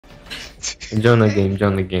Join the game,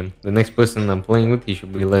 join the game. The next person I'm playing with, he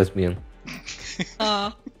should be lesbian.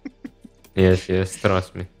 Yes, yes,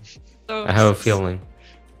 trust me. So I have a feeling.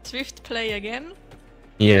 Swift play again?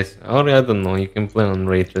 Yes, or I don't know, you can play on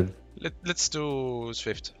rated. Let's do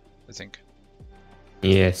Swift, I think.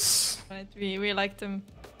 Yes. Right, we like them.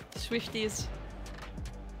 Swifties.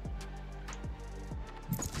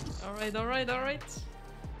 Alright, alright, alright.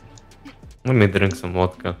 Let me drink some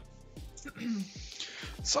vodka.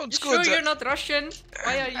 Sounds You good. sure you're not Russian?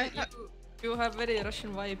 Why are you have very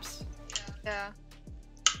Russian vibes. Yeah.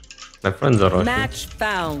 My friends are Russian. Match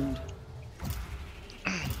found.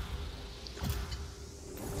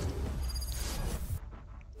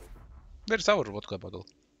 Where's our vodka bottle?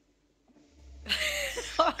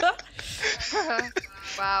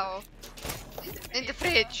 Wow. In the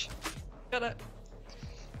fridge. Gotta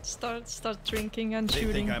start drinking and They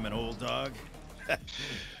shooting. think I'm an old dog?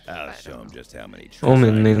 I'll show them just how many tricks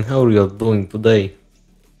Omen, man, how are you doing today?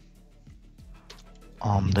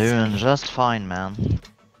 I'm doing just fine, man.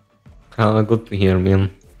 Good to hear,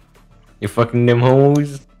 man. You fucking them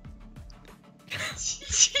hoes?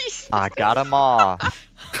 I got 'em all.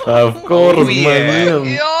 Of course, Oh, my yeah. man.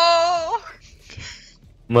 Yo!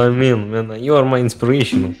 My man, you are my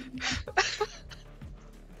inspiration.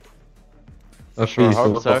 Okay, Sure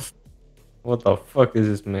so hope so. what the fuck is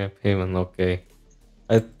this map? Haven, okay.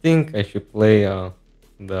 I think I should play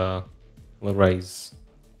the Rise.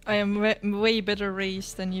 I am way better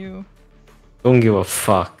raised than you. Don't give a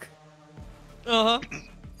fuck. Uh-huh.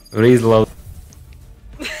 Raise loud.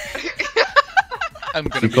 I'm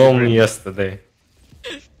gonna She be called me yesterday.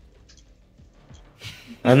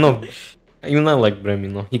 I know. You not like Brem, you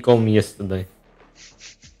know. He called me yesterday.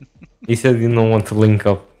 He said he don't want to link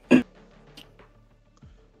up.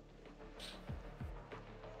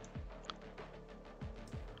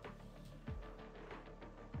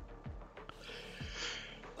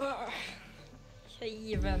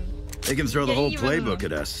 Haven. They can throw the whole Even. playbook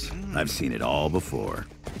at us. I've seen it all before.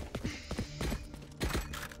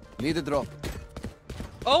 Need a drop.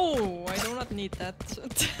 Oh, I do not need that.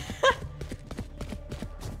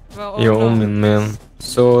 Well, Yo, oh no. Omen, man.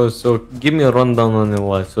 So give me a rundown on your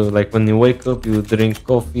life. So like when you wake up, you drink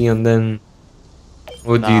coffee, and then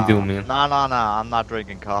what do you do, man? No, I'm not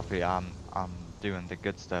drinking coffee. I'm doing the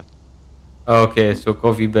good stuff. Okay, so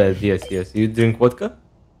coffee bad. Yes. You drink vodka?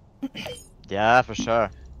 Yeah, for sure.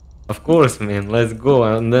 Of course, man. Let's go.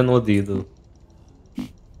 And then what do you do?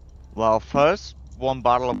 Well, first one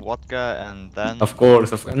bottle of vodka, and then. Of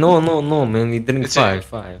course. No, man. We drink It's five.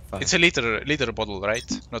 It's a liter bottle, right?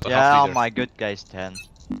 Not a Yeah, half on liter. my good guys 10.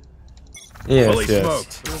 Fully Yes.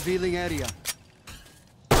 smoked. Revealing area.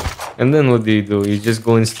 And then what do? You just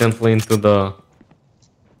go instantly into the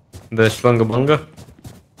Shlanga Bunga?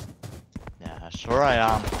 Yeah, sure I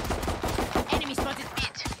am. Enemy spotted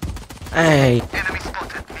mid. Hey! Enemy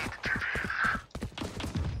spotted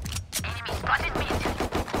mid.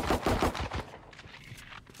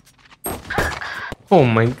 Oh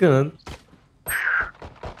my god.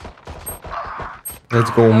 Let's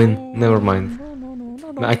go, man. Never mind.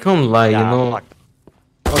 I can't lie, you Yeah, know. fuck.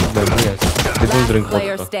 Fuck them, yes. They don't drink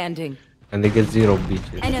Player vodka. standing. And they get 0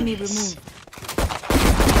 bitches. Enemy removed.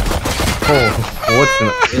 Oh, what's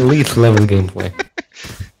an elite level gameplay?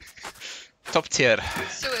 Top tier.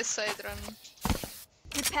 Suicide run.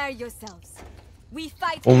 Prepare yourselves. We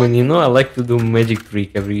fight. Oh man, you know I like to do magic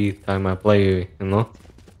trick every time I play, you know?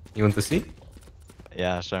 You want to see?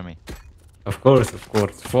 Yeah, show me. Of course.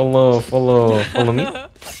 Follow me.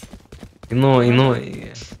 You know,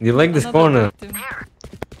 yeah. You like this corner?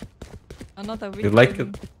 Another You like it?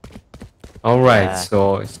 victim. Alright, Yeah.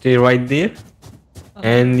 so stay right there.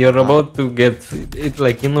 And you're about to get it,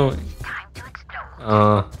 like, you know.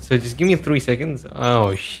 So just give me 3 seconds.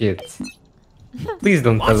 Oh shit. Please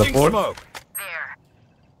don't Launching teleport. smoke.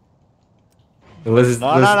 Let's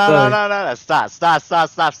No,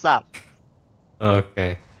 stop.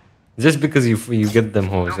 Okay. Just because you get them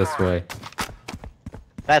hoes, that's why.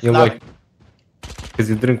 That's You not. like, because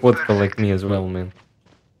you drink vodka like me as well, man.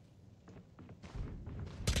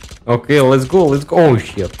 Okay, let's go. Oh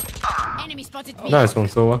shit. Enemy spotted mid. Nice one,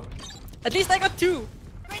 Sova. At least I got 2.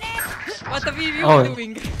 What have you Oh. been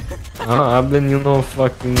doing? I've been, you know,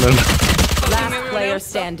 fucking. Last player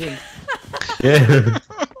standing. Yeah.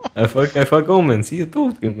 I fuck Omen. See, I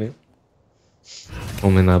told you, man.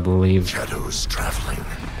 Omen, I believe. Shadows traveling.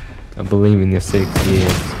 I believe in your 6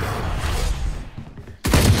 years.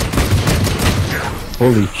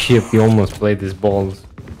 Holy shit, you almost played his balls.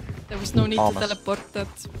 There was no need to Almost. teleport that.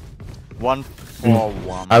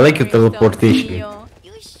 1-4-1. I like your teleportation.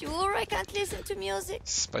 You sure I can't listen to music?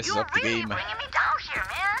 Spices up the game.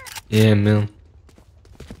 Yeah, man.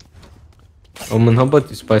 Omen, how about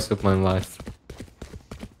you spice up my life?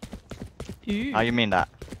 Ooh. How you mean that?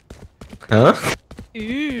 Huh?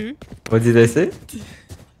 Ooh. What did I say?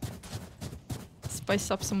 Spice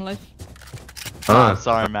up some life. Ah,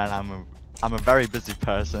 Sorry, man. I'm a very busy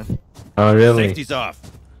person. oh really? Safety's off.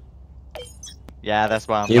 Yeah, that's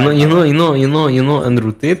why I'm. You know,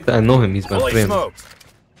 Andrew Tate. I know him. He's my Fully friend. smoked.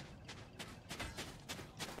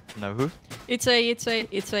 No who? It's a.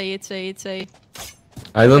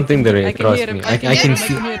 I don't think they're A. I can Trust hear him. me. I can hear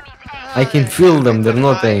him. I can feel them. They're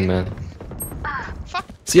not A, man. Fuck.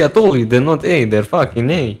 See, I told you they're not A. They're fucking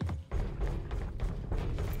A.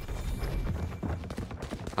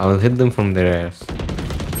 I will hit them from their ass.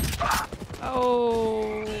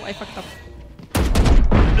 Oh, I fucked up.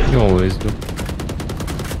 You always do.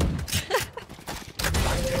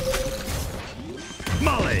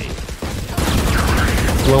 Molly.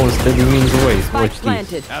 Slow and steady means always. Spike Watch these.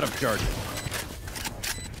 planted. Out of charges.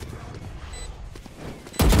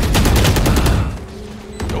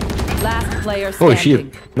 Last player Oh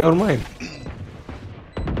standing. shit. Never mind.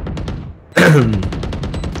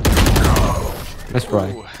 Let's try.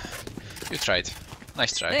 Ooh. You tried.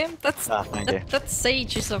 Nice try. Damn, Thank you. that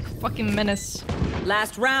Sage is a fucking menace.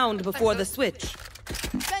 Last round before the switch.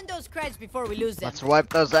 Spend those creds before we lose them. Let's wipe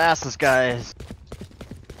those asses, guys.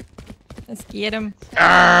 Let's get him.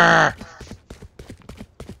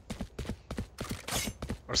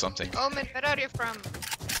 Or something. Omen, where are you from?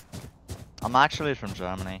 I'm actually from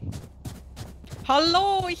Germany.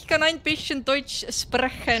 Hallo, ich kann ein bisschen Deutsch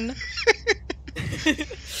sprechen.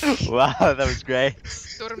 Wow, that was great.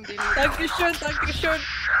 Sturmdill. Dankeschön, Dankeschön.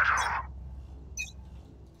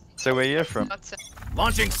 So where you from?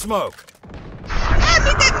 Launching smoke.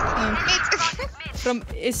 From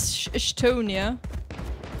Estonia.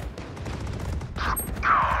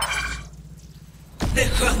 The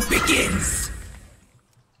hunt begins.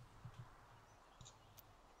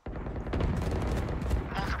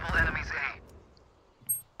 Multiple enemies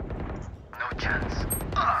A. No chance.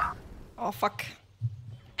 Oh fuck.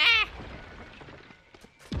 Ah!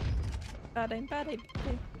 Bad aim, bad aim.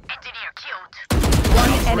 Engineer killed.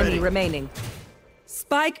 One enemy remaining.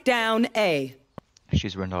 Spike down A.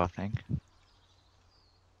 She's window, I think.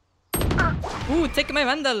 Ooh, take my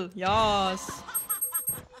Vandal. Yes.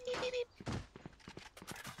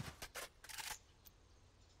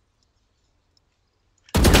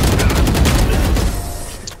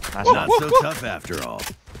 Not so tough after all.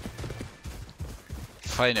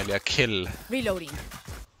 Finally a kill. Reloading.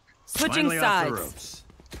 Switching Finally off the sides.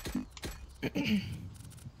 ropes.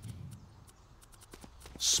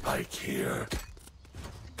 Spike here.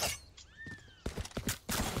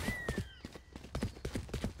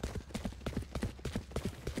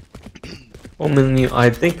 Omen, I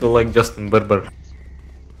think you like Justin Bieber.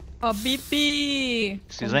 Habibi.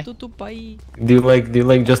 Excuse me? Come to Dubai. Do you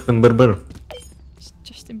like Justin Bieber?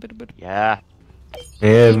 Justin Bieber. Yeah.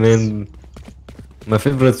 Yeah, man. My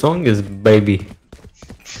favorite song is Baby.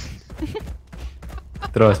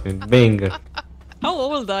 Trust me, banger. How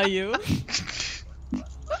old are you?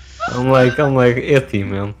 I'm like 80,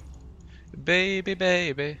 man. Baby,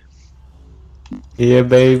 baby. Yeah,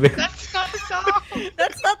 baby. That's not a song.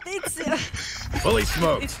 That's not it. Fully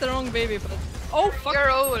smoked. It's the wrong baby, but oh fuck.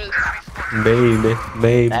 You're old. Baby,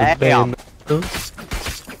 baby, Damn. baby.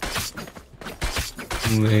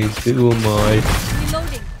 Way too much.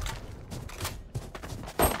 Reloading.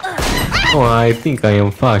 Oh, I think I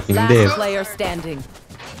am fucking Last dead. player standing.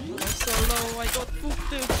 I'm so low. I got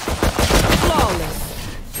pooped. Flawless.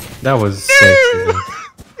 That was sexy, man.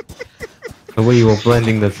 The way you were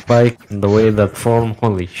blending that spike and the way that form,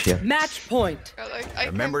 holy shit. Match point. I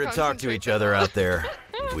Remember to can't talk to each concentrate other at all. out there.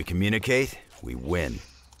 If we communicate, we win.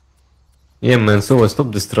 Yeah, man, so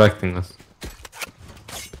stop distracting us.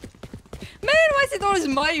 Man, why is it always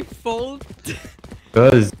my fault?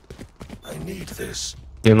 Cause I need this.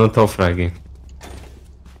 you're not top fragging.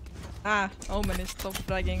 Ah, Omen is top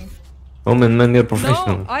fragging. Omen, man, you're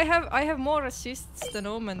professional. No, I have more assists than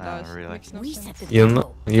Omen No, does. really. Makes no Reset sense. the You're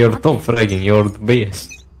not. You're top fragging. You're the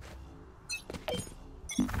best.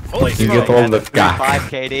 Fully You smoked. get all the 5 cack.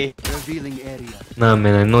 KD. Nah,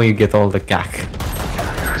 man, I know you get all the cack.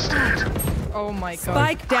 Oh my god.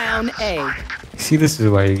 Spike down A. See, this is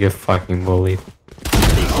why you get fucking bullied.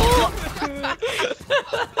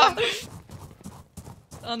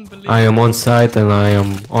 Unbelievable. I am on site and I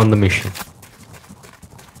am on the mission.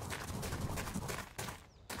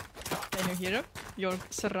 Can you hear him? You're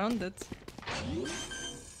surrounded.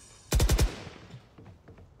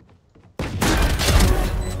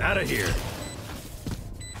 Out of here.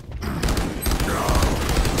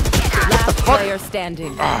 Last player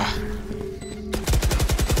standing.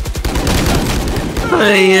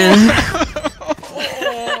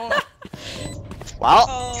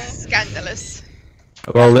 Well, Scandalous.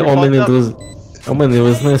 Well, Omen, it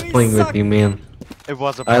was nice playing with you, man. it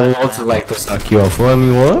was a I would pleasure. also like to suck you off. Well, I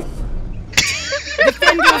mean, what?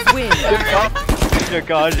 Defenders win. You're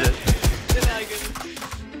gorgeous.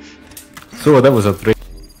 So that was a trick.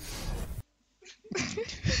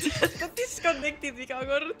 ta disconnect'ib iga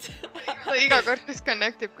kord. ta iga kord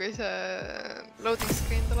disconnect ib, kui see loading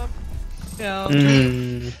screen tuleb. jaa.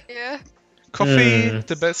 jah, Coffee,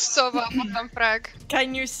 the best. Sova bottom frag.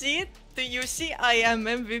 Can you see it? Do you see I am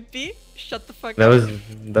MVP? Shut the fuck That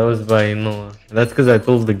up. was by Noah. That's because I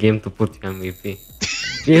told the game to put you MVP.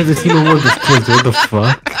 You have to see no more of the kills. What the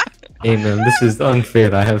fuck? Hey man, this is unfair.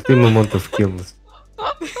 I have same amount of kills.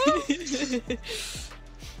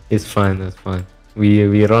 It's fine. That's fine.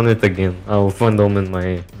 We run it again. I'll find Omen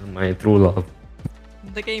my true love.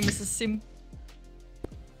 The game is a simp.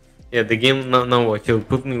 Yeah, the game now what? He'll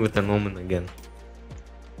put me with an Omen again.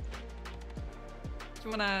 Do you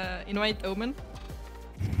wanna invite Omen?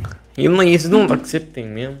 You know he's not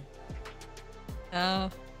accepting, man. Uh,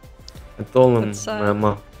 I told him, That's sad.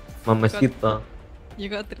 mamacita. you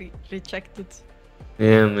got rejected.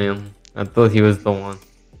 Yeah, man. I thought he was the one.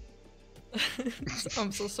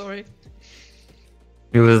 I'm so sorry.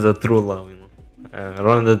 He was the true love, you know.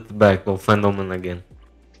 Run it back. We'll find Omen again.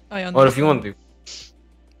 I understand. Or if you want to.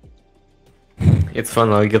 It's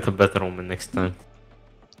fun. I'll get a better Omen next time.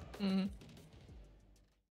 Mm.